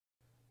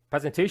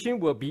Presentation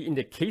will be in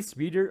the case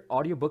reader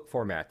audiobook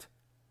format.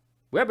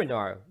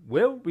 Webinar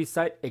will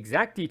recite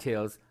exact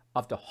details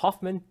of the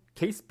Hoffmann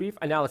case brief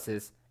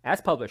analysis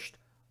as published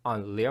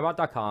on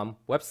lehrmach.com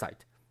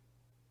website.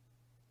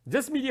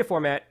 This media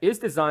format is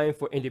designed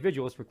for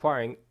individuals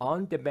requiring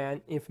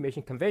on-demand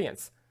information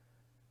conveyance.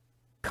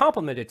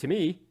 Complimented to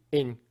me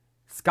in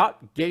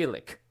Scott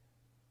Gaelic.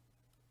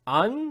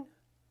 An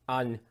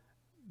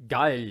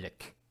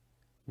Gaelic.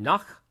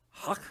 Nach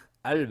hach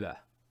elbe.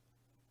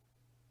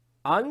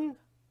 An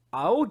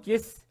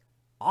augis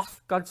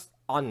asgans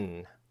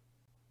an.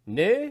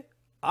 Ne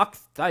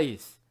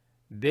axtais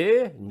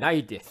be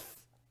naidis.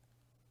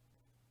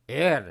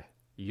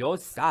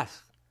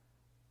 Yosas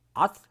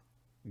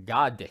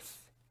asgades.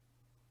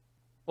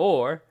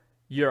 Or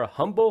your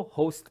humble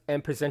host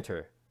and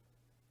presenter.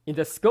 In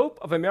the scope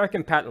of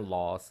American patent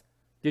laws,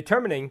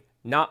 determining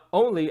not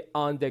only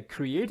on the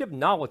creative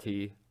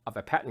novelty of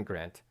a patent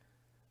grant,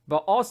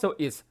 but also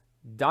its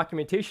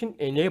documentation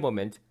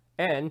enablement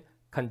and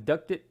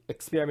conducted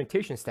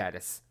experimentation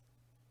status.